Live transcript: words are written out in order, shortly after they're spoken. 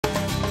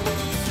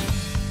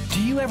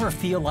you ever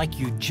feel like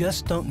you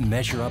just don't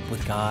measure up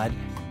with God?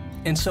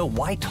 And so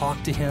why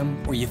talk to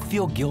Him? Or you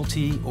feel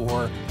guilty?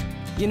 Or,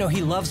 He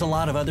loves a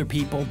lot of other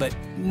people, but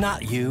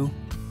not you?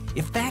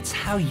 If that's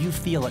how you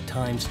feel at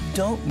times,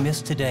 don't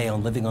miss today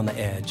on Living on the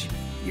Edge.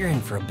 You're in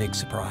for a big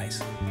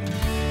surprise.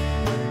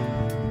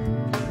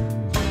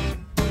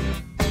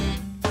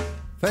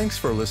 Thanks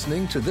for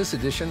listening to this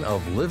edition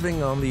of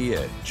Living on the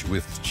Edge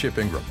with Chip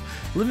Ingram.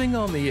 Living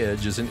on the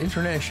Edge is an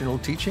international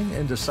teaching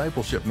and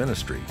discipleship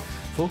ministry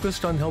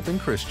focused on helping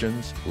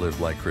Christians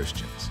live like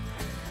Christians.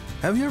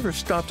 Have you ever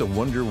stopped to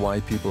wonder why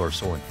people are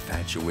so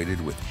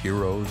infatuated with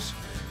heroes?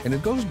 And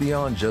it goes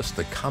beyond just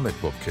the comic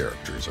book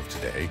characters of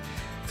today.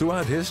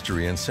 Throughout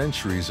history and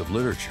centuries of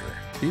literature,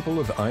 people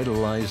have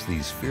idolized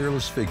these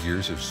fearless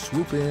figures who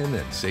swoop in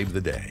and save the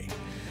day.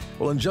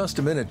 Well, in just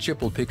a minute, Chip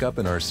will pick up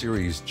in our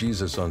series,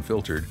 Jesus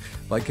Unfiltered,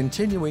 by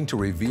continuing to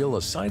reveal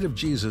a side of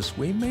Jesus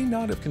we may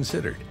not have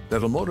considered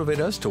that'll motivate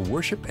us to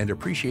worship and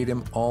appreciate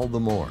Him all the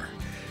more.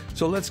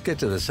 So let's get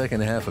to the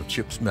second half of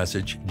Chip's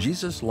message,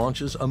 Jesus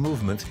Launches a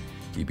Movement.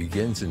 He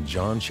begins in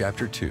John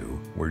chapter 2,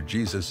 where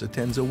Jesus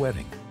attends a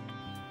wedding.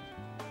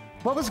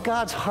 What was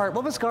God's heart?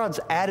 What was God's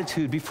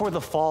attitude before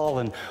the fall?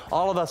 And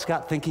all of us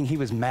got thinking He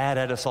was mad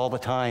at us all the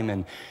time.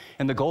 And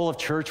the goal of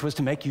church was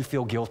to make you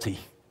feel guilty.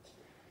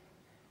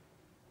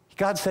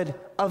 God said,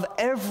 of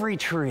every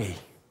tree,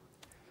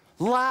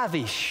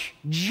 lavish,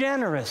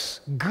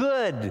 generous,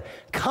 good,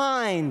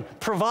 kind,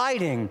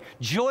 providing,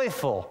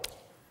 joyful,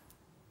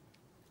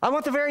 I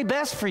want the very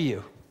best for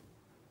you,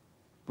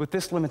 with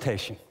this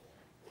limitation.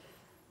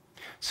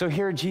 So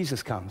here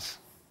Jesus comes.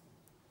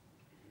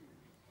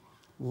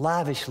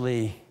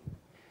 Lavishly,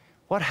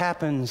 what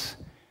happens?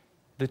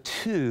 The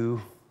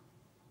two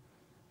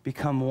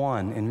become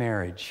one in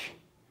marriage.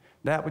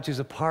 That which is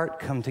apart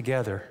come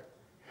together.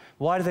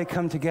 Why do they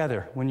come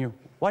together?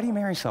 Why do you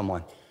marry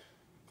someone?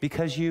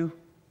 Because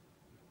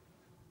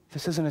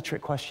this isn't a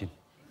trick question.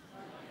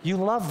 You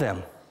love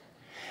them.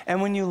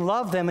 And when you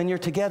love them and you're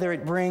together,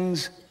 it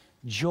brings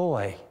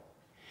joy.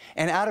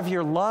 And out of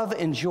your love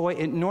and joy,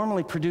 it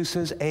normally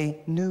produces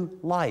a new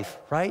life,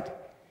 right?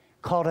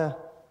 Called a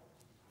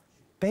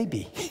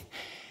baby.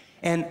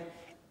 And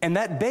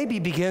that baby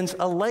begins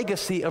a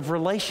legacy of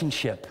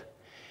relationship.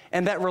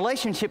 And that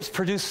relationships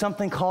produce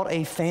something called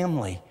a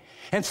family.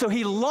 And so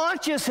He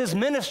launches His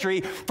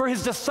ministry for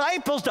His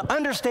disciples to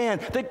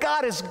understand that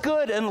God is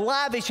good and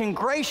lavish and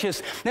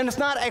gracious, and it's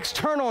not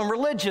external and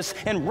religious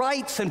and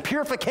rites and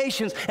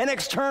purifications and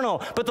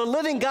external, but the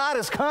living God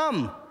has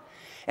come.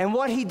 And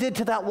what He did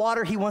to that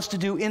water, He wants to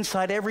do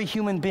inside every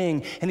human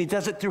being, and He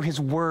does it through His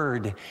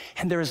Word.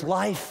 And there is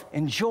life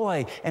and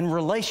joy and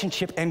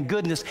relationship and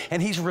goodness,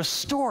 and He's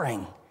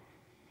restoring.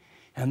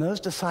 And those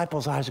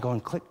disciples' eyes are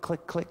going click,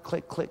 click, click,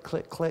 click, click,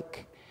 click,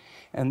 click.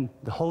 And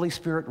the Holy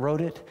Spirit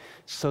wrote it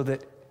so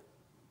that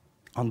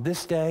on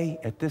this day,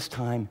 at this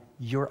time,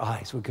 your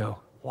eyes would go,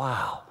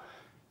 wow,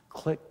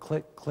 click,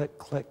 click, click,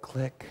 click,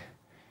 click.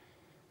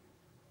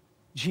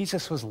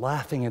 Jesus was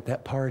laughing at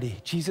that party.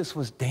 Jesus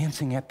was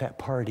dancing at that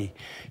party.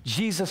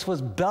 Jesus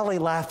was belly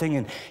laughing,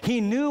 and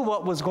He knew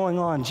what was going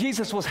on.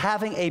 Jesus was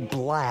having a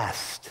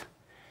blast.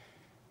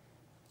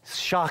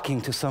 Shocking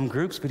to some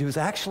groups, but He was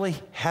actually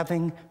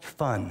having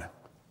fun.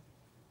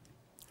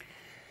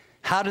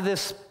 How did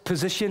this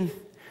position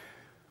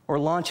or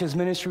launch His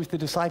ministry with the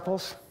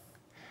disciples?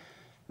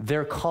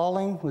 Their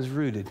calling was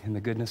rooted in the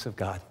goodness of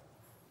God.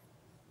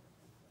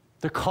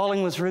 Their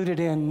calling was rooted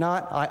in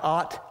not I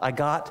ought, I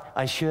got,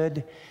 I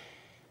should.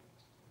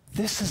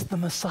 This is the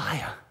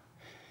Messiah.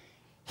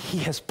 He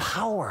has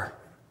power.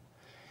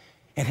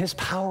 And His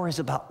power is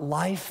about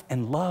life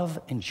and love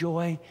and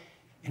joy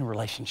and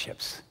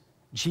relationships.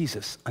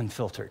 Jesus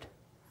Unfiltered.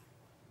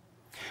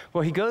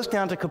 Well, He goes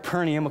down to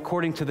Capernaum,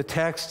 according to the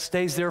text,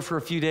 stays there for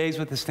a few days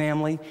with His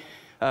family.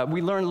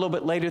 We learn a little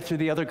bit later through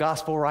the other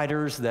gospel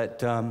writers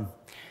that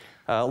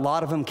a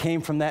lot of them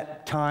came from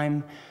that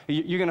time.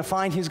 You're going to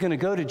find He's going to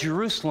go to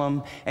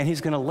Jerusalem, and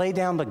He's going to lay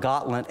down the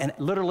gauntlet and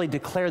literally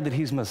declare that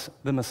He's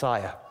the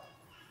Messiah.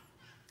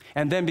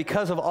 And then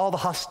because of all the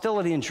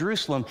hostility in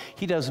Jerusalem,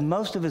 He does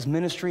most of His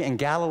ministry in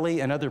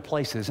Galilee and other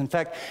places. In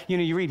fact,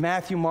 you read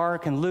Matthew,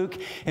 Mark, and Luke,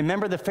 and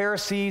remember the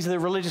Pharisees, the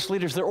religious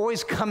leaders, they're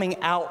always coming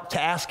out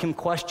to ask Him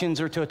questions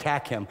or to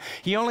attack Him.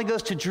 He only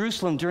goes to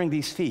Jerusalem during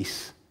these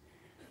feasts.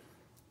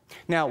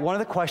 Now, one of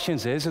the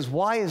questions is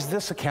why is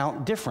this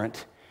account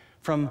different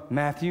from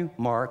Matthew,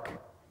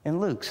 Mark, and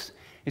Luke's?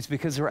 It's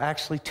because there were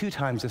actually 2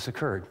 times this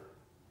occurred.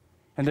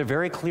 And they're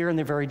very clear and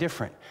they're very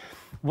different.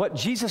 What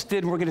Jesus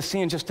did, and we're going to see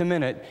in just a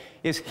minute,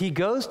 is He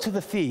goes to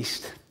the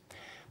feast,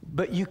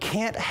 but you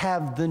can't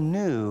have the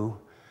new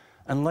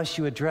unless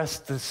you address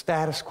the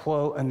status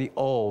quo and the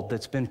old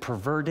that's been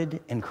perverted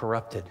and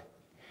corrupted.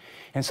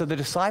 And so the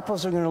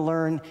disciples are going to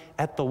learn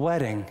at the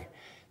wedding,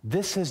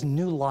 this is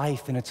new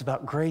life, and it's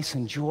about grace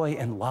and joy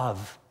and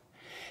love.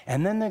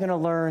 And then they're going to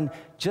learn,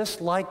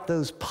 just like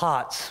those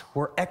pots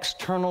were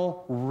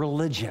external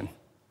religion,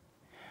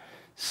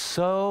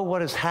 so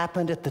what has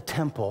happened at the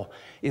temple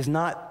is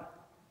not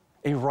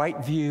a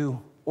right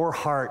view or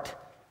heart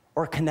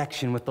or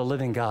connection with the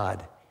living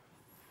God.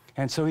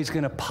 And so he's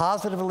going to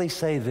positively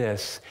say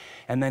this,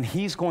 and then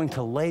he's going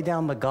to lay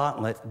down the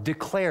gauntlet,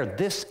 declare,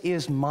 this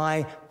is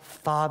my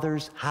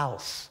Father's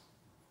house.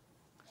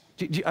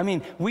 I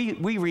mean, we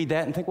read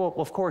that and think, well,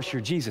 of course,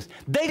 you're Jesus.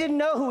 They didn't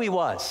know who he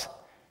was.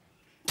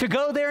 To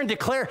go there and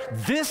declare,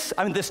 this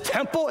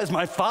temple is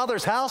my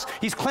Father's house,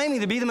 he's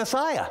claiming to be the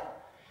Messiah.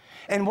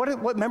 And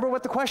remember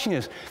what the question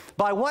is.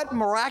 By what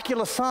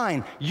miraculous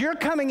sign? You're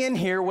coming in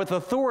here with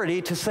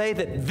authority to say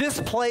that this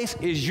place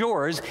is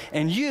yours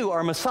and you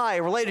are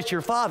Messiah related to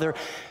your Father.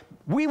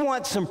 We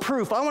want some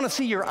proof. I want to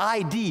see your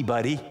ID,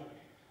 buddy.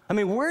 I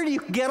mean, where do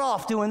you get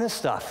off doing this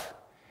stuff?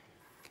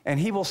 And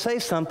he will say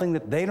something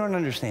that they don't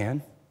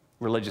understand,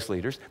 religious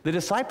leaders. The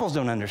disciples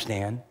don't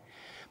understand.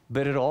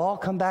 But it'll all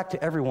come back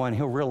to everyone,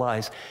 he'll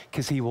realize,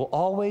 because he will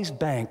always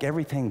bank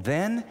everything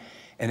then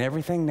and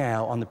everything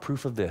now on the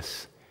proof of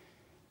this.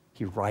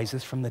 He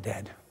rises from the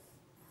dead.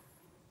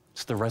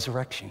 It's the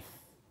resurrection.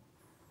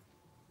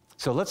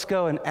 So let's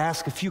go and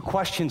ask a few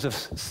questions of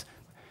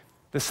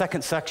the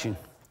second section.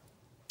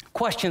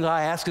 Question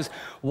I ask is,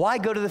 why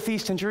go to the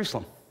feast in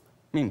Jerusalem?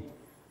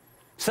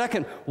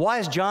 Second, why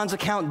is John's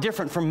account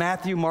different from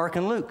Matthew, Mark,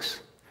 and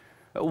Luke's?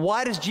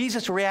 Why does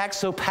Jesus react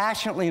so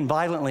passionately and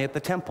violently at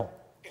the temple?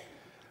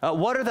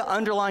 What are the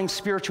underlying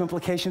spiritual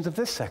implications of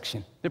this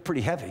section? They're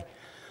pretty heavy.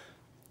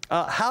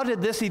 How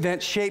did this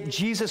event shape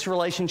Jesus'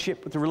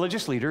 relationship with the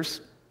religious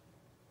leaders,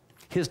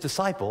 his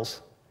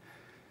disciples,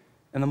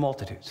 and the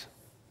multitudes?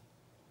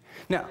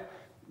 Now,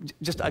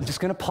 I'm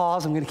just going to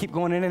pause. I'm going to keep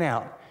going in and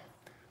out.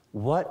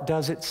 What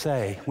does it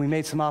say? We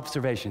made some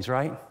observations,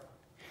 right?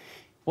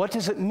 What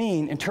does it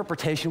mean,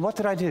 interpretation? What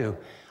did I do?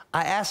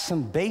 I asked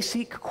some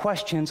basic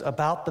questions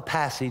about the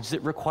passage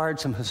that required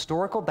some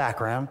historical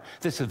background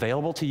that's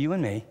available to you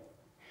and me,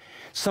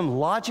 some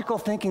logical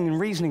thinking and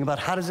reasoning about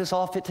how does this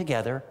all fit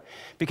together,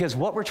 because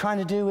what we're trying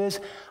to do is,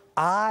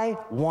 I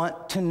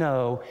want to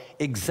know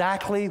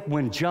exactly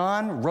when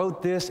John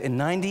wrote this in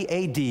 90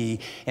 AD,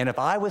 and if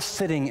I was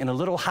sitting in a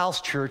little house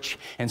church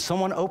and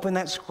someone opened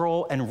that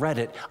scroll and read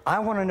it, I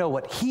want to know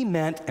what he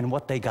meant and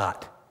what they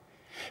got.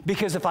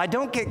 Because if I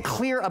don't get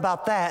clear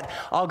about that,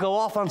 I'll go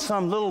off on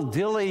some little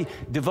dilly,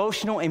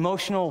 devotional,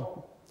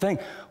 emotional thing.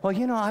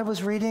 Well, I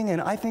was reading, and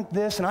I think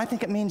this, and I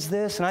think it means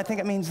this, and I think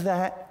it means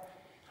that.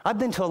 I've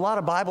been to a lot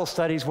of Bible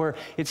studies where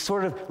it's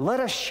sort of, let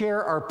us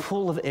share our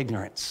pool of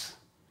ignorance.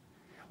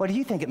 What do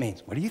you think it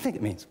means? What do you think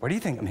it means? What do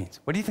you think it means?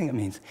 What do you think it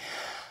means?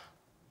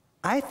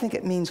 I think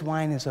it means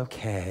wine is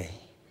okay.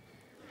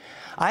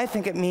 I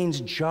think it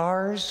means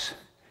jars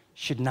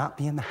should not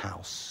be in the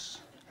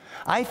house.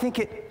 I think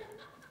it...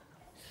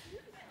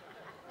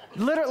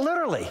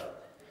 Literally,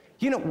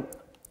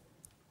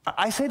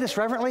 I say this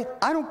reverently,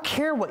 I don't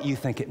care what you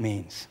think it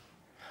means.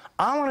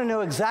 I want to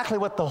know exactly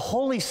what the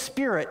Holy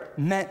Spirit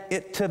meant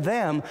it to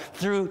them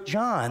through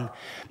John,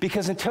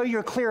 because until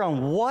you're clear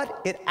on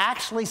what it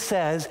actually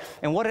says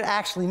and what it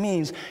actually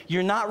means,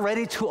 you're not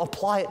ready to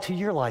apply it to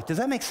your life. Does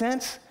that make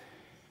sense?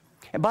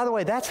 And by the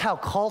way, that's how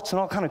cults and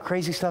all kind of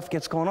crazy stuff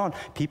gets going on.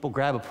 People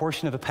grab a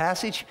portion of a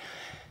passage.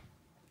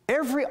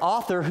 Every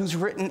author who's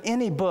written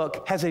any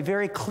book has a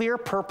very clear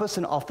purpose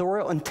and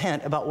authorial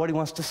intent about what he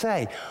wants to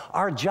say.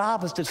 Our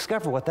job is to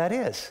discover what that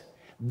is,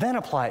 then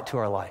apply it to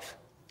our life.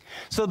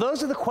 So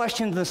those are the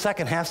questions in the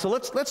second half. So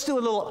let's do a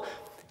little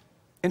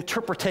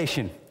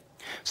interpretation.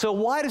 So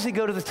why does he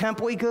go to the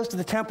temple? He goes to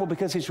the temple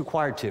because he's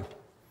required to.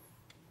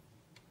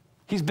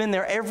 He's been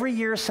there every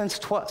year since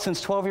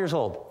 12 years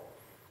old,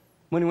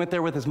 when he went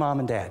there with his mom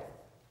and dad.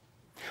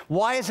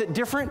 Why is it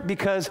different?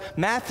 Because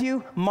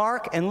Matthew,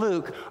 Mark, and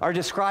Luke are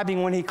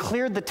describing when he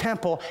cleared the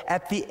temple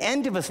at the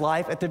end of his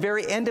life, at the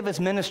very end of his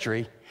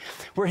ministry,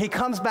 where he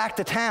comes back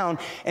to town,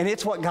 and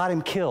it's what got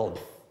him killed.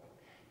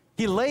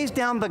 He lays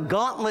down the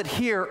gauntlet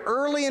here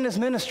early in his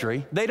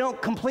ministry. They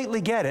don't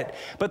completely get it,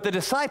 but the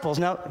disciples,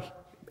 now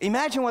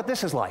imagine what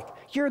this is like.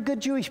 You're a good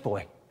Jewish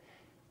boy.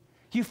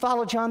 You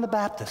follow John the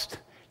Baptist.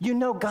 You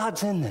know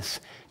God's in this.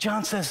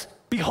 John says,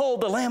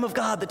 behold, the Lamb of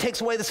God that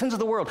takes away the sins of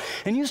the world.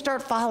 And you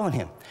start following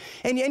him.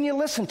 And you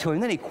listen to him.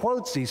 And then he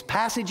quotes these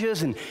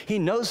passages, and he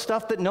knows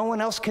stuff that no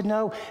one else could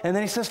know. And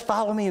then he says,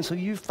 follow me. And so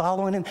you're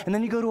following him. And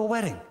then you go to a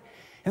wedding.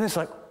 And it's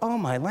like, oh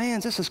my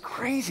lands, this is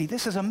crazy.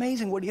 This is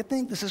amazing. What do you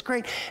think? This is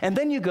great. And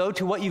then you go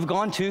to what you've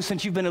gone to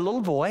since you've been a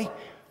little boy.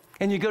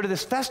 And you go to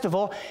this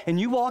festival, and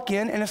you walk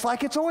in, and it's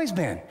like it's always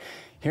been.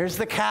 Here's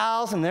the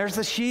cows, and there's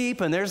the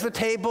sheep, and there's the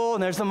table,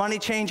 and there's the money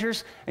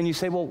changers. And you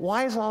say, well,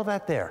 why is all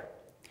that there?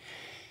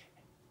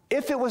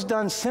 If it was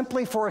done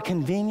simply for a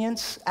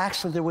convenience,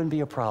 actually there wouldn't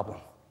be a problem.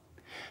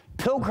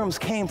 Pilgrims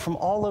came from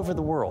all over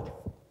the world.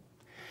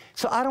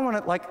 So I don't want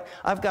to, like,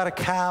 I've got a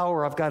cow,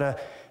 or I've got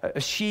a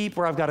sheep,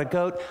 or I've got a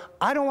goat.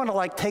 I don't want to,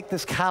 like, take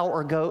this cow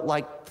or goat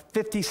like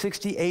 50,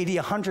 60, 80,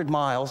 100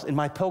 miles in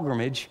my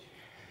pilgrimage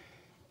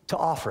to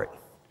offer it.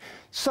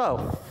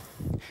 So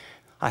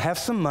I have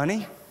some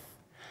money.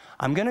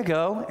 I'm going to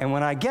go, and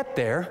when I get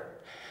there,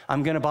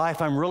 I'm going to buy,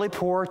 if I'm really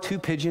poor, 2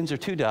 pigeons or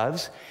 2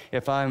 doves.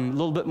 If I'm a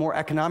little bit more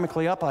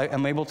economically up,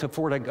 I'm able to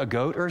afford a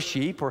goat or a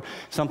sheep or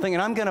something,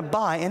 and I'm going to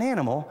buy an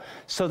animal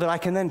so that I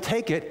can then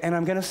take it and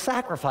I'm going to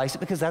sacrifice it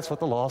because that's what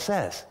the law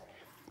says.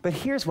 But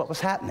here's what was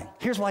happening.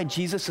 Here's why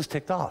Jesus is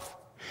ticked off.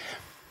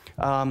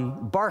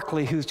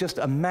 Barclay, who's just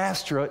a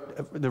master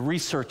at the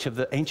research of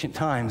the ancient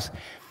times,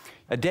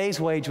 a day's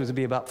wage was to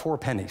be about 4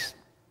 pennies.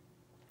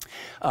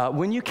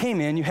 When you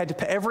came in, you had to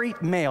pay, every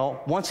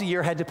male once a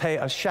year had to pay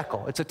a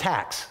shekel. It's a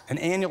tax, an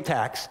annual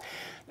tax,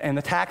 and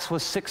the tax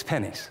was 6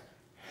 pennies.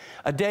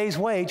 A day's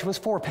wage was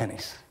 4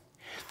 pennies.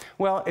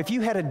 Well, if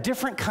you had a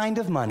different kind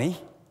of money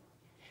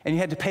and you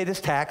had to pay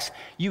this tax,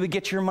 you would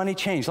get your money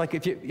changed. Like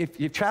if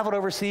you've traveled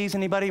overseas,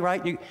 anybody,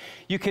 right?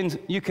 You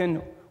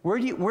can. Where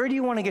do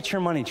you want to get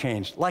your money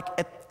changed? Like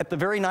at the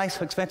very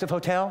nice, expensive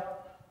hotel,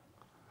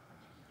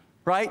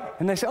 right?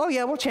 And they say, oh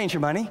yeah, we'll change your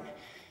money.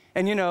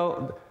 And you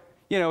know,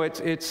 it's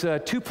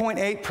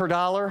 2.8 per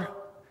dollar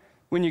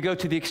when you go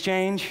to the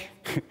exchange,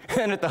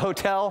 and at the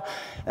hotel,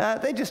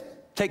 they just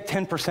take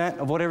 10%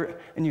 of whatever,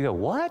 and you go,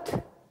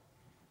 what?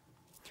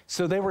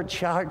 So they were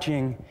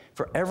charging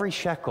for every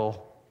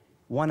shekel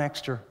 1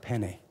 extra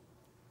penny.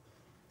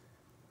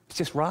 It's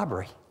just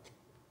robbery.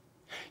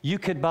 You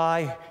could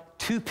buy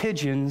 2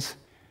 pigeons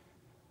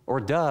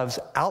or doves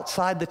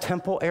outside the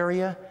temple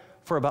area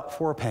for about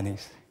 4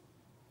 pennies.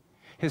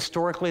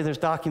 Historically, there's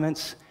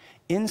documents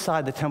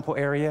inside the temple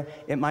area,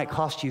 it might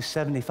cost you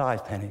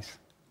 75 pennies.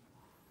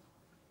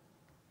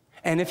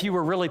 And if you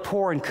were really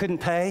poor and couldn't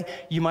pay,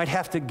 you might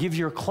have to give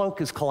your cloak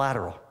as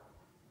collateral.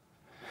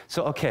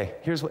 So, okay,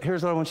 here's what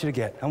I want you to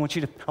get. I want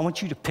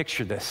you to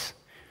picture this.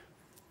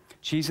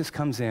 Jesus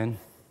comes in,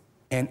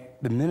 and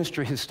the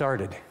ministry has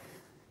started.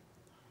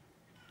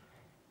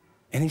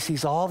 And he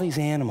sees all these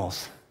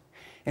animals,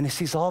 and he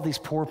sees all these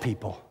poor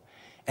people,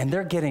 and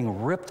they're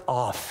getting ripped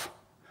off.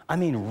 I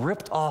mean,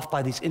 ripped off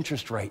by these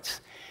interest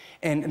rates.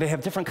 And they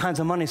have different kinds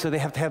of money, so they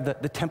have to have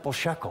the temple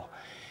shekel.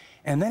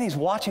 And then he's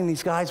watching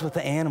these guys with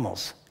the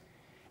animals.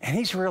 And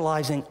he's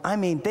realizing, I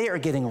mean, they are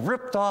getting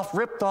ripped off.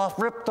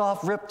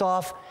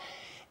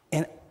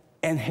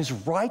 And his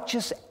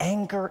righteous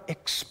anger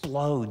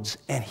explodes.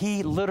 And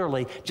he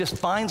literally just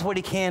finds what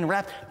he can,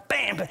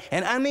 bam.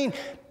 And I mean,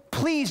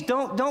 please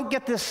don't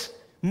get this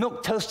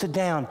milk toasted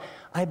down.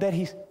 I bet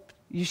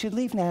you should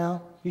leave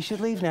now. You should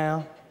leave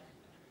now.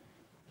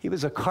 He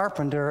was a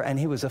carpenter, and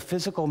he was a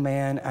physical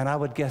man, and I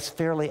would guess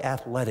fairly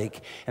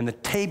athletic. And the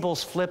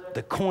tables flipped,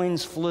 the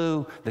coins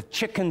flew, the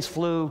chickens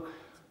flew,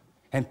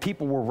 and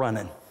people were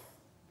running.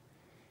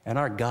 And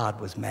our God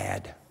was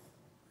mad.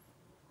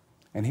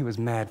 And he was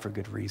mad for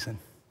good reason.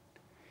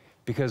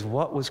 Because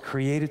what was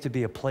created to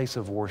be a place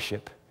of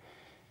worship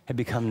had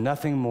become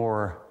nothing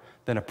more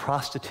than a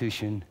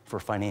prostitution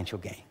for financial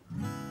gain.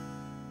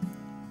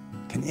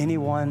 Can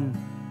anyone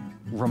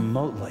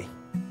remotely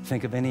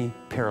think of any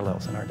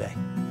parallels in our day?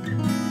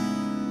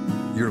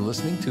 You're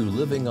listening to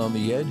Living on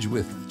the Edge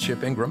with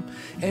Chip Ingram,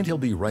 and he'll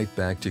be right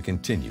back to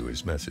continue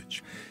his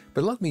message.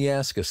 But let me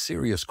ask a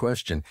serious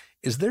question.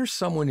 Is there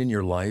someone in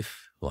your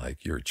life,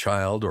 like your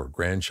child or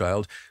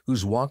grandchild,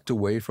 who's walked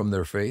away from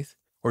their faith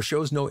or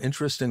shows no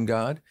interest in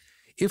God?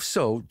 If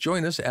so,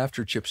 join us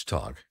after Chip's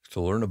talk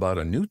to learn about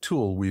a new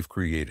tool we've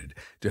created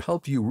to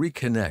help you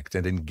reconnect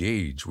and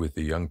engage with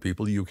the young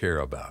people you care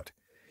about.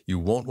 You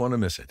won't want to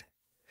miss it.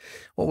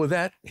 Well, with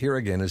that, here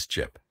again is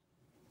Chip.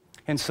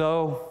 And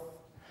so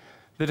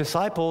the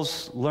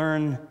disciples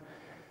learn,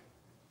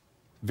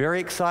 very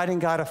exciting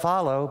guy to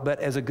follow, but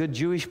as a good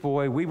Jewish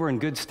boy, we were in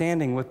good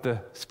standing with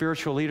the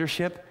spiritual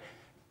leadership.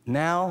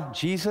 Now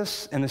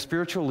Jesus and the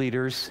spiritual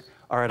leaders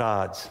are at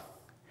odds.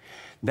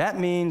 That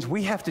means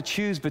we have to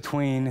choose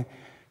between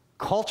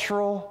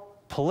cultural,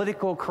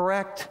 political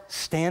correct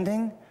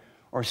standing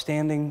or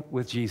standing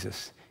with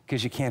Jesus,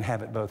 because you can't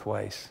have it both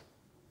ways.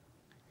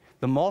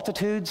 The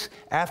multitudes,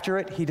 after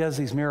it, he does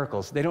these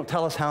miracles. They don't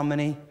tell us how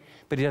many,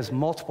 but he does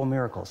multiple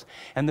miracles.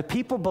 And the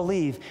people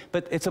believe,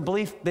 but it's a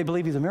belief, they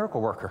believe he's a miracle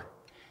worker.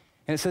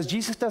 And it says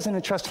Jesus doesn't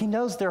entrust, he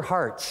knows their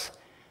hearts.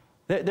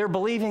 They're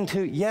believing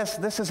to, yes,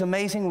 this is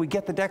amazing, we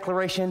get the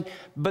declaration,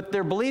 but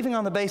they're believing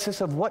on the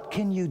basis of what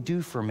can you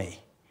do for me?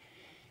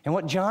 And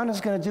what John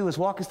is going to do is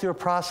walk us through a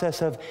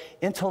process of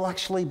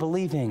intellectually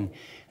believing,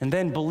 and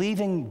then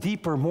believing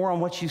deeper, more on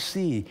what you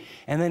see,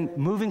 and then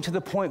moving to the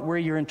point where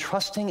you're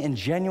entrusting and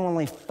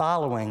genuinely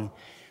following,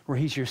 where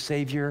he's your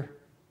Savior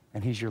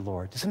and he's your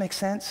Lord. Does it make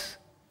sense?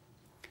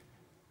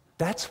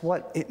 That's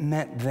what it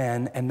meant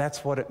then, and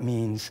that's what it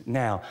means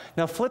now.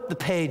 Now flip the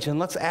page and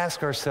let's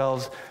ask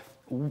ourselves,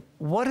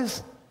 what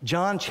does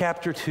John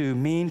chapter 2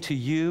 mean to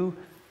you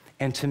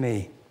and to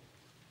me?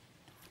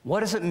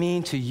 What does it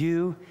mean to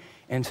you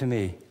and to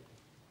me?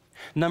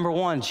 Number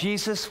one,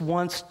 Jesus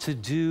wants to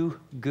do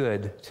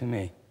good to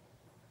me.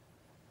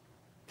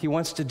 He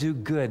wants to do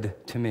good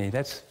to me.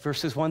 That's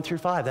verses 1 through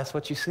 5. That's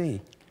what you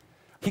see.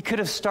 He could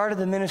have started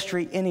the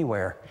ministry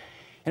anywhere,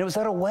 and it was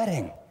at a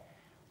wedding.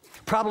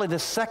 Probably the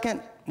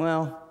second,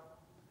 well,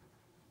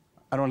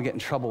 I don't want to get in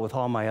trouble with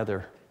all my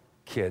other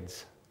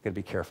kids. Got to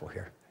be careful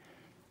here.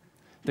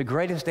 The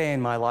greatest day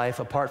in my life,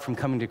 apart from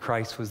coming to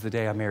Christ, was the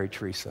day I married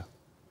Teresa.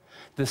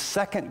 The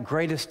second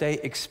greatest day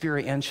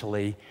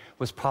experientially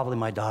was probably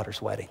my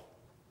daughter's wedding.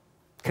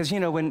 Because,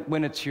 when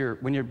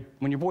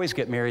your boys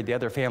get married, the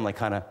other family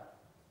kind of,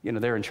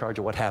 they're in charge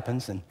of what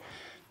happens,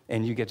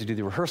 and you get to do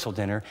the rehearsal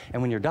dinner.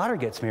 And when your daughter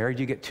gets married,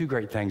 you get two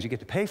great things. You get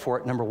to pay for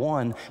it, number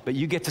one, but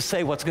you get to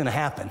say what's going to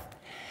happen.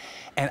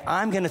 And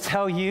I'm going to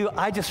tell you,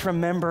 I just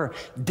remember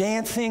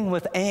dancing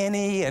with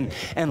Annie and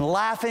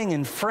laughing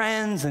and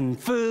friends and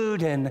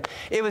food. And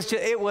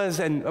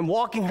and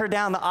walking her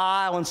down the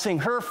aisle and seeing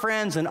her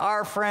friends and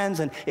our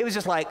friends. And it was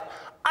just like,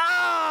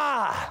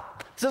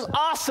 this is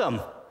awesome.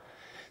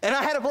 And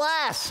I had a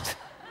blast.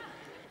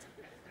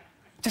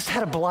 Just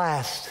had a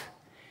blast.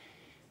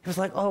 It was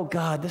like, oh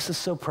God, this is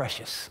so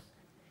precious.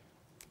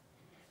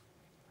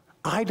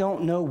 I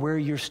don't know where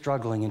you're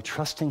struggling in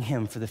trusting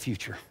Him for the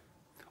future,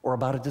 or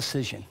about a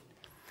decision,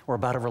 or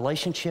about a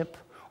relationship,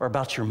 or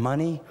about your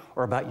money,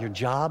 or about your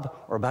job,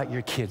 or about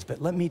your kids.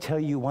 But let me tell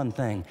you one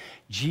thing.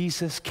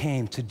 Jesus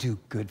came to do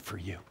good for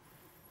you.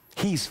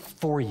 He's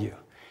for you.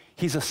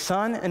 He's a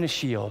sun and a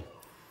shield.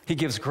 He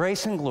gives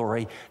grace and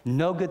glory.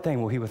 No good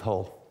thing will He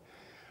withhold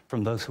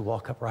from those who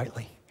walk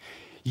uprightly.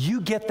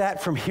 You get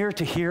that from here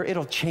to here,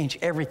 it'll change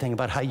everything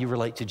about how you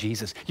relate to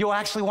Jesus. You'll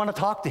actually want to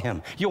talk to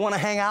Him. You'll want to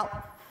hang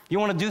out. You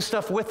want to do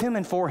stuff with Him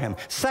and for Him.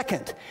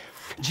 Second,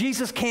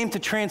 Jesus came to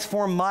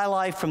transform my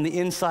life from the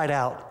inside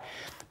out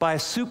by a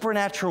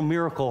supernatural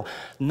miracle,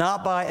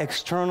 not by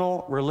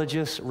external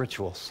religious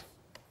rituals.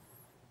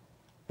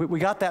 We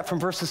got that from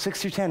verses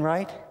 6 through 10,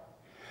 right?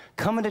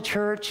 Coming to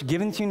church,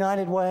 giving to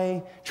United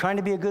Way, trying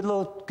to be a good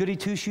little goody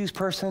two-shoes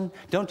person.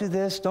 Don't do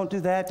this, don't do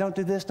that, don't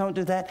do this, don't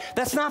do that.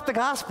 That's not the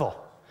gospel.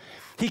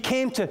 He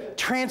came to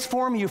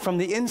transform you from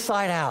the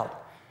inside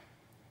out.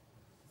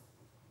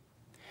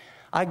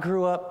 I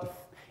grew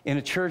up in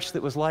a church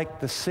that was like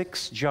the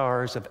 6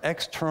 jars of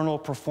external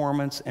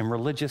performance and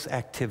religious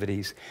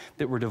activities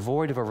that were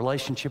devoid of a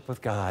relationship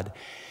with God.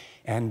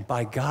 And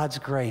by God's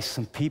grace,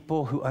 some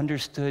people who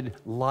understood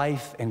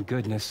life and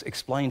goodness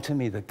explained to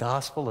me the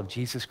gospel of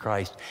Jesus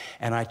Christ,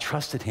 and I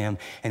trusted Him,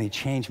 and He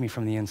changed me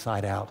from the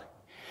inside out.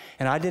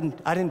 And I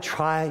didn't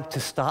try to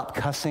stop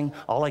cussing.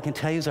 All I can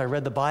tell you is I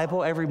read the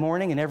Bible every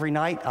morning and every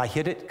night. I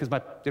hid it because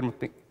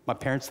my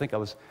parents think I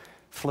was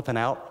flipping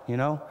out,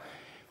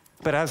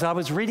 But as I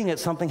was reading it,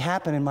 something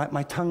happened and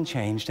my tongue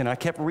changed. And I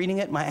kept reading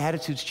it, my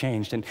attitudes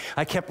changed. And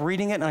I kept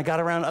reading it and I got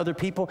around other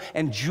people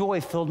and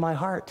joy filled my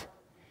heart.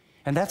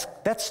 And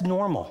that's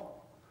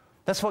normal.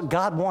 That's what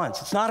God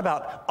wants. It's not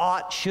about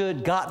ought,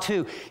 should, got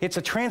to. It's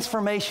a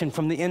transformation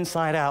from the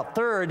inside out.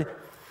 Third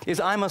is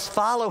I must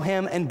follow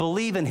Him and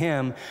believe in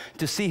Him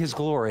to see His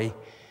glory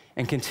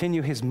and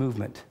continue His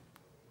movement.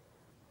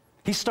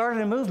 He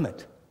started a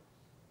movement.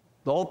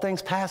 The old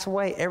things pass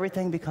away,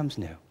 everything becomes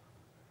new.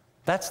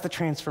 That's the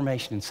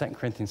transformation in 2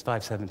 Corinthians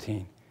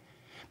 5:17.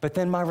 But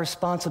then my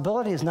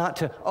responsibility is not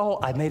to,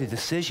 I made a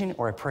decision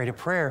or I prayed a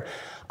prayer.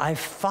 I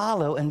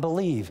follow and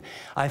believe.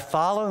 I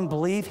follow and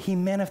believe He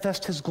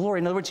manifests His glory.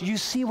 In other words, you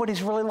see what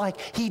He's really like.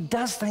 He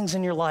does things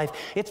in your life.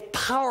 It's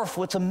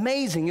powerful. It's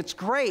amazing. It's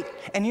great.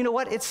 And you know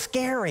what? It's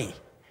scary.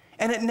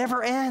 And it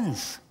never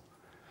ends.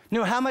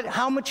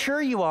 How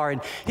mature you are.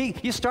 And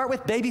you start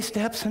with baby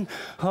steps and,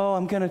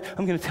 I'm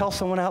gonna tell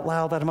someone out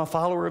loud that I'm a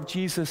follower of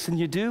Jesus. And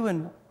you do,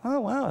 and oh,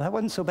 wow, that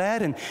wasn't so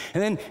bad. And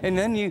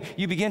then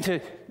you begin to,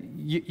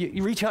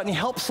 you reach out and you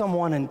help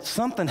someone and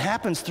something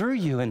happens through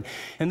you. And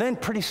then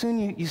pretty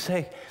soon you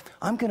say,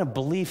 I'm going to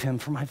believe Him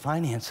for my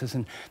finances.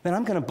 And then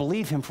I'm going to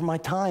believe Him for my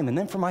time and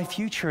then for my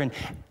future. And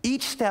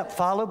each step,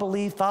 follow,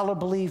 believe,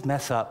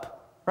 mess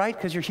up, right?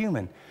 Because you're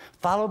human.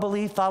 Follow,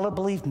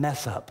 believe,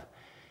 mess up.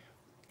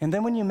 And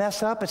then when you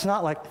mess up, it's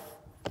not like,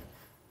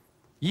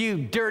 you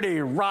dirty,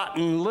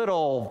 rotten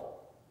little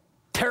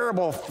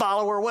terrible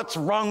follower, what's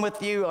wrong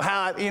with you?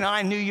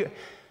 I knew you.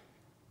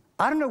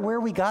 I don't know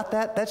where we got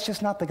that. That's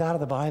just not the God of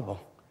the Bible.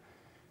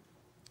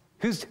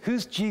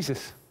 Who's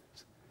Jesus?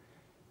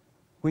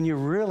 When you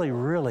really,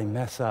 really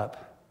mess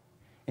up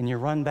and you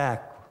run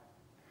back,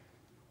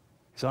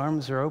 His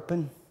arms are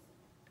open.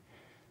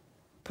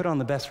 Put on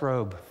the best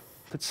robe.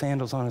 Put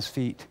sandals on His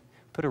feet.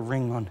 Put a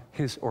ring on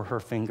his or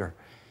her finger.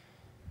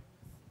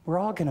 We're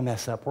all going to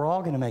mess up. We're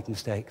all going to make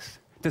mistakes.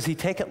 Does He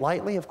take it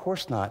lightly? Of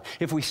course not.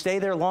 If we stay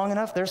there long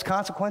enough, there's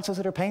consequences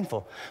that are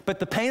painful. But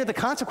the pain of the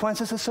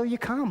consequences is so you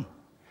come.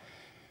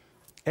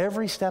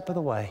 Every step of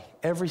the way,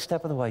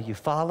 you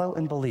follow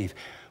and believe.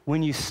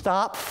 When you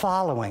stop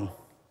following,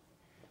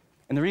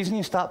 and the reason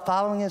you stop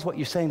following is what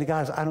you're saying to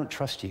God is, I don't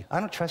trust you. I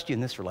don't trust you in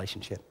this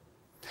relationship.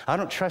 I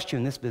don't trust you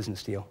in this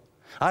business deal.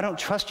 I don't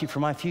trust you for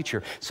my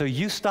future. So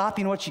you stop,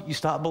 you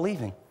stop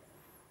believing. You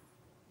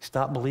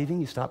stop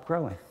believing, you stop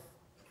growing.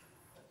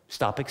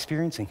 Stop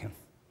experiencing Him.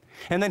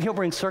 And then He'll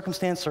bring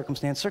circumstance,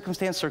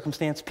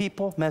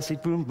 people,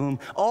 message, boom, boom,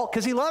 all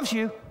because He loves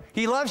you.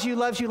 He loves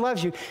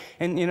you.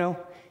 And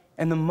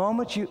and the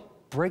moment you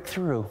break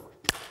through,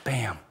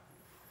 bam.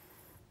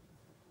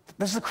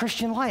 This is the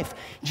Christian life.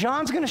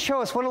 John's going to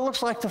show us what it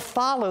looks like to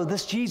follow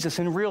this Jesus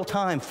in real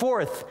time.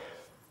 Fourth,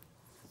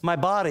 My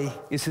body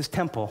is his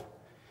temple,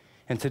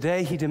 and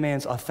today he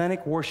demands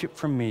authentic worship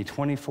from me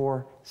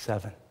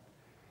 24/7.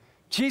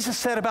 Jesus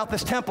said about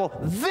this temple,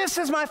 this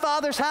is my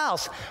Father's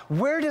house.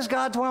 Where does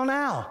God dwell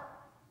now?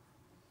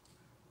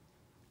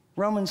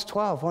 Romans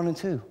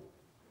 12:1-2.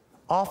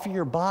 Offer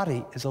your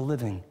body as a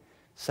living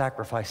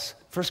sacrifice.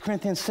 1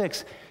 Corinthians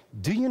 6.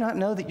 Do you not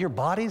know that your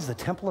body is the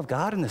temple of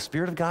God and the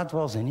Spirit of God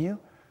dwells in you?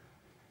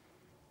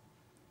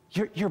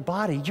 Your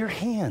body, your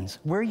hands,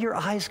 where your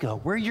eyes go,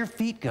 where your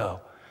feet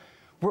go,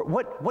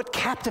 what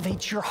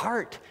captivates your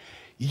heart.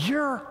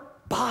 Your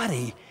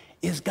body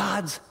is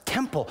God's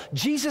temple.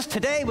 Jesus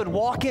today would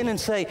walk in and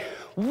say,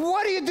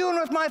 what are you doing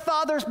with my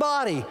Father's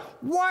body?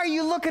 Why are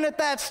you looking at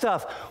that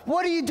stuff?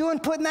 What are you doing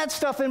putting that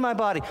stuff in my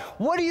body?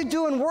 What are you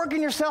doing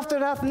working yourself to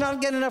death and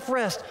not getting enough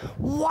rest?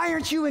 Why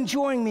aren't you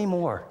enjoying me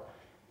more?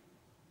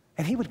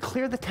 And he would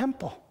clear the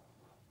temple.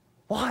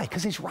 Why?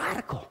 Because he's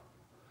radical.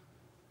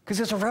 Because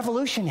he's a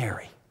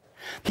revolutionary.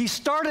 He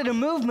started a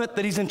movement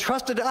that he's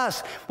entrusted to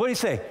us. What did he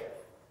say?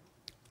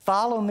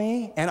 Follow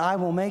me and I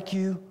will make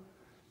you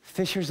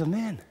fishers of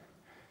men.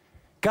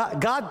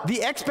 God,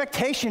 the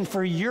expectation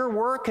for your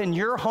work and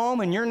your home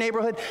and your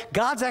neighborhood,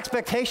 God's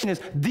expectation is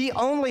the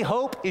only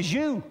hope is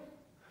you.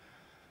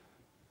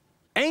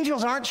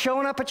 Angels aren't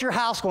showing up at your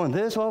house going,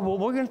 well,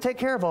 we're going to take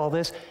care of all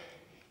this.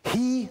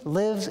 He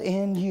lives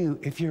in you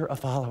if you're a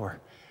follower.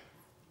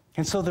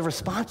 And so the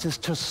response is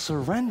to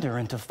surrender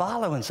and to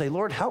follow and say,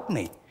 Lord, help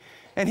me.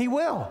 And he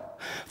will.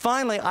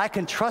 Finally, I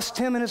can trust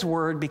him in his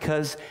word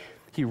because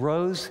he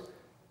rose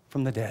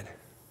from the dead.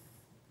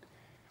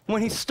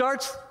 When he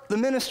starts the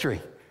ministry,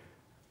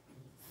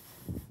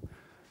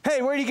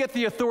 hey, where do you get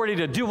the authority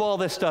to do all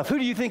this stuff? Who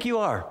do you think you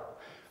are?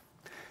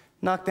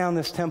 Knock down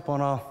this temple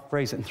and I'll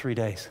raise it in 3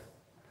 days.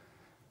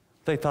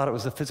 They thought it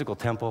was the physical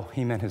temple.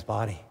 He meant his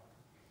body.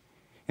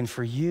 And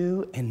for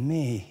you and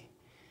me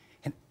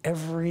and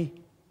every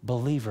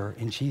believer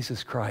in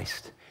Jesus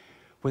Christ,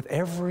 with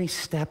every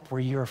step where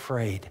you're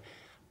afraid,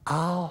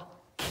 I'll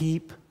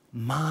keep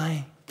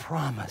my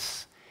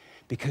promise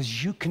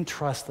because you can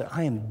trust that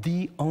I am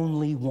the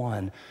only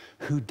one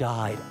who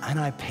died and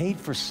I paid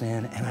for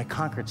sin and I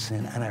conquered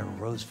sin and I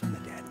rose from the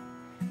dead.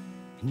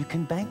 And you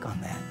can bank on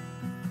that.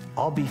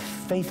 I'll be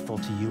faithful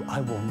to you.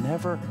 I will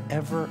never,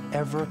 ever,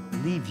 ever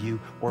leave you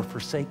or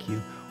forsake you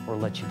or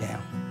let you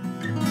down.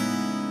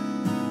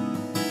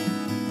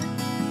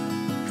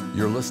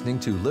 You're listening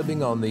to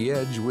Living on the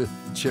Edge with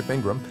Chip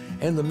Ingram,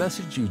 and the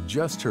message you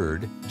just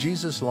heard,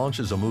 Jesus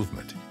Launches a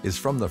Movement, is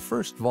from the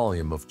first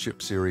volume of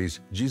Chip's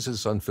series,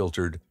 Jesus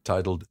Unfiltered,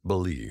 titled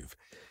Believe.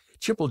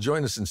 Chip will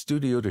join us in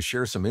studio to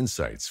share some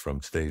insights from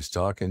today's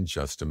talk in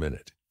just a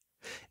minute.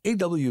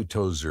 A.W.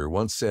 Tozer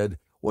once said,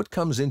 "What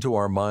comes into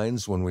our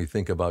minds when we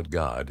think about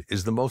God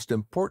is the most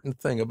important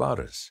thing about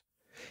us."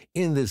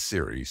 In this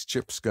series,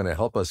 Chip's going to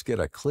help us get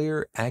a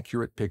clear,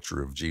 accurate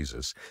picture of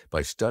Jesus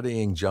by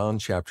studying John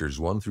chapters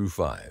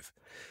 1-5.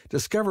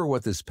 Discover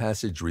what this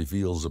passage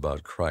reveals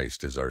about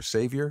Christ as our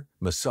Savior,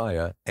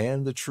 Messiah,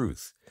 and the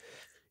truth.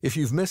 If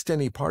you've missed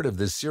any part of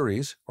this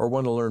series or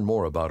want to learn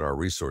more about our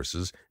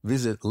resources,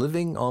 visit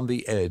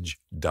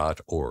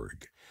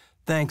livingontheedge.org.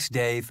 Thanks,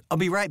 Dave. I'll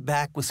be right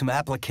back with some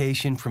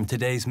application from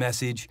today's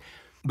message.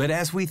 But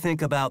as we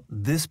think about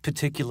this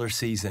particular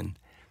season,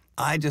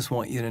 I just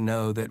want you to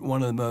know that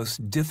one of the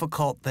most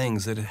difficult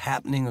things that is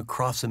happening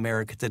across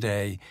America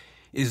today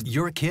is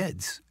your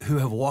kids who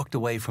have walked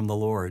away from the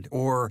Lord,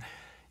 or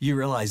you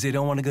realize they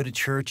don't want to go to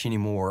church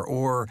anymore,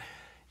 or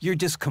you're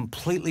just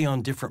completely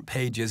on different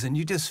pages and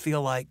you just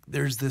feel like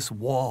there's this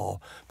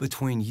wall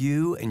between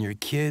you and your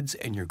kids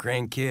and your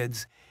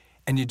grandkids,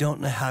 and you don't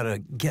know how to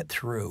get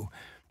through.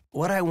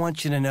 What I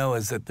want you to know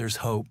is that there's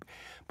hope,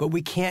 but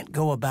we can't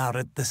go about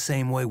it the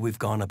same way we've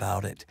gone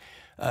about it.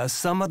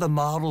 Some of the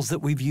models that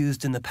we've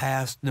used in the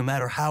past, no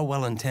matter how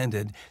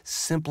well-intended,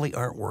 simply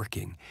aren't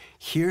working.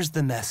 Here's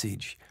the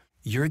message.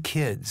 Your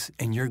kids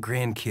and your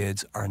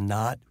grandkids are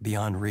not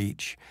beyond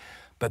reach,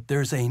 but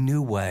there's a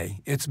new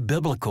way. It's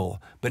biblical,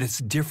 but it's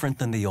different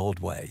than the old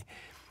way.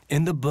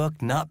 In the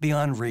book, Not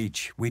Beyond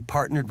Reach, we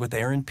partnered with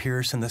Aaron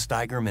Pierce and the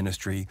Steiger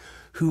Ministry,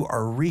 who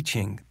are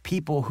reaching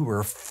people who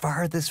are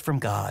farthest from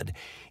God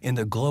in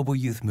the global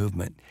youth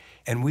movement.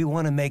 And we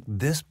want to make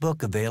this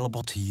book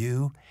available to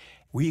you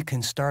where you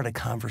can start a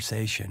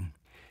conversation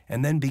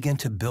and then begin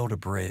to build a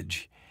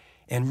bridge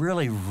and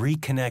really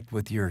reconnect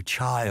with your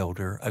child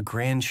or a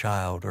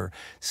grandchild or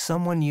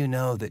someone you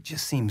know that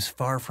just seems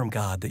far from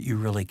God that you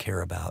really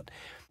care about.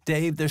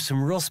 Dave, there's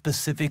some real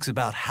specifics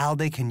about how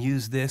they can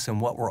use this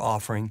and what we're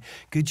offering.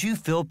 Could you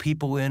fill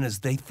people in as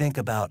they think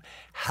about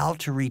how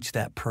to reach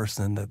that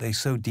person that they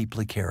so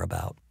deeply care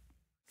about?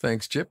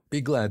 Thanks, Chip.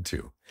 Be glad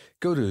to.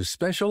 Go to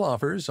Special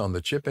Offers on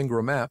the Chip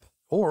Ingram app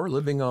or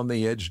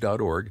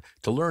livingontheedge.org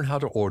to learn how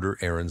to order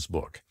Aaron's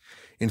book.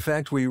 In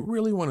fact, we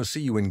really want to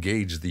see you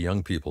engage the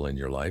young people in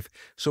your life,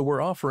 so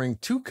we're offering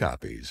 2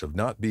 copies of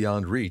Not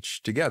Beyond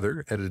Reach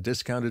together at a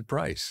discounted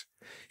price.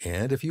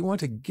 And if you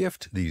want to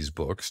gift these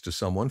books to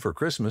someone for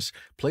Christmas,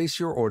 place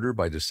your order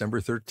by December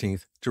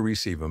 13th to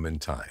receive them in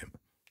time.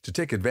 To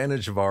take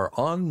advantage of our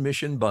On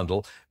Mission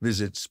bundle,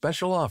 visit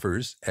special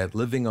offers at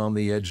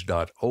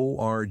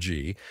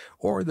livingontheedge.org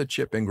or the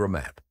Chip Ingram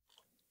app.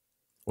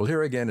 Well,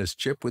 here again is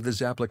Chip with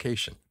his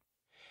application.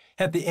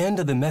 At the end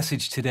of the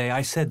message today,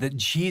 I said that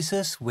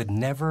Jesus would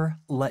never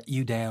let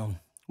you down.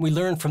 We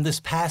learn from this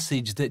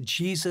passage that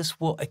Jesus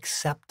will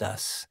accept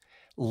us,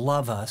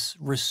 love us,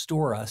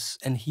 restore us,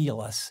 and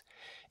heal us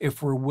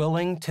if we're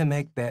willing to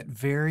make that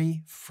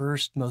very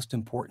first most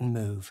important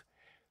move.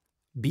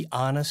 Be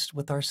honest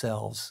with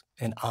ourselves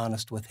and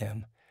honest with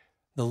Him.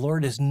 The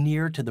Lord is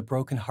near to the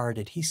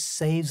brokenhearted. He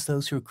saves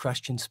those who are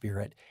crushed in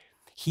spirit.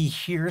 He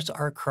hears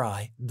our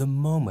cry the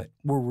moment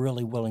we're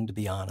really willing to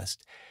be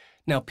honest.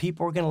 Now,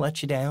 people are going to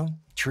let you down.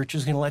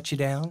 Churches are going to let you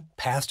down.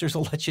 Pastors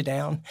will let you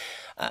down.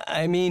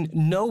 I mean,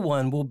 no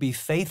one will be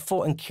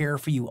faithful and care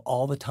for you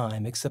all the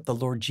time except the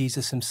Lord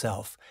Jesus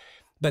Himself.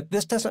 But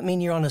this doesn't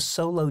mean you're on a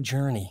solo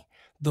journey.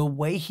 The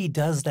way He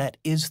does that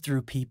is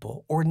through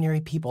people,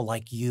 ordinary people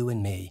like you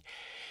and me.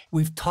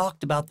 We've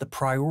talked about the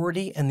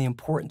priority and the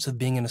importance of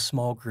being in a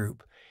small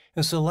group.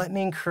 And so let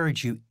me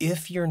encourage you,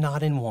 if you're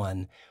not in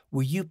one,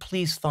 will you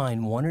please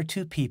find one or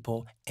two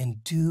people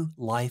and do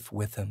life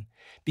with them?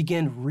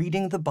 Begin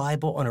reading the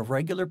Bible on a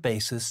regular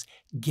basis,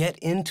 get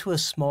into a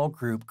small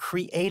group,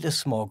 create a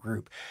small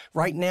group.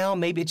 Right now,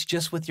 maybe it's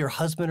just with your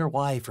husband or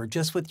wife, or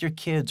just with your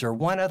kids, or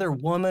one other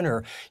woman,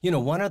 or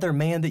one other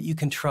man that you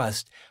can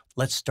trust.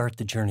 Let's start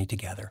the journey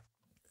together.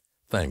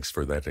 Thanks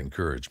for that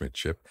encouragement,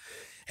 Chip.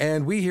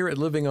 And we here at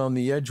Living on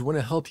the Edge want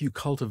to help you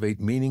cultivate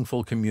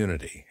meaningful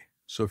community.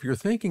 So if you're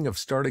thinking of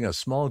starting a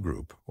small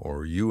group,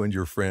 or you and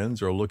your friends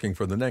are looking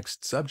for the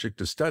next subject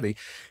to study,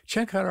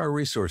 check out our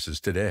resources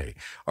today.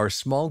 Our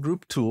small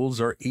group tools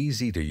are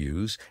easy to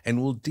use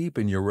and will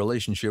deepen your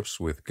relationships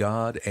with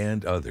God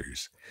and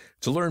others.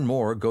 To learn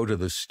more, go to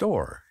the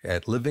store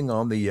at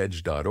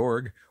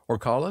livingontheedge.org or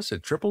call us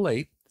at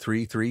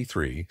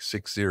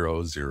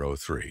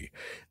 888-333-6003.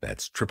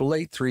 That's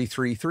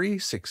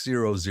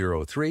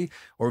 888-333-6003,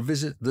 or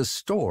visit the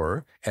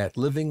store at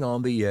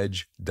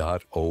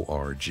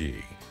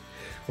livingontheedge.org.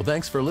 Well,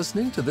 thanks for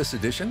listening to this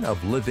edition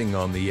of Living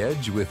on the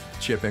Edge with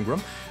Chip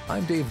Ingram.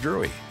 I'm Dave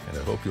Drury, and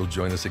I hope you'll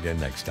join us again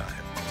next time.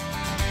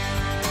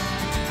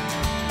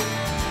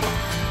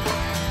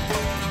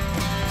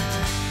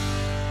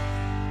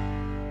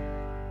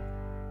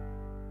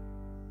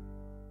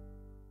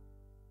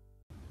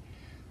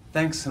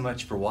 Thanks so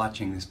much for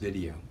watching this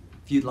video.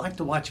 If you'd like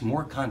to watch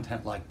more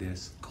content like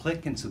this,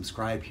 click and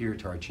subscribe here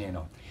to our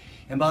channel.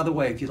 And by the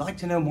way, if you'd like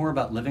to know more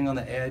about Living on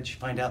the Edge,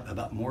 find out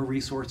about more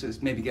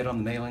resources, maybe get on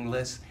the mailing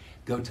list,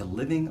 go to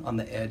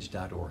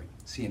livingontheedge.org.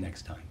 See you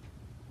next time.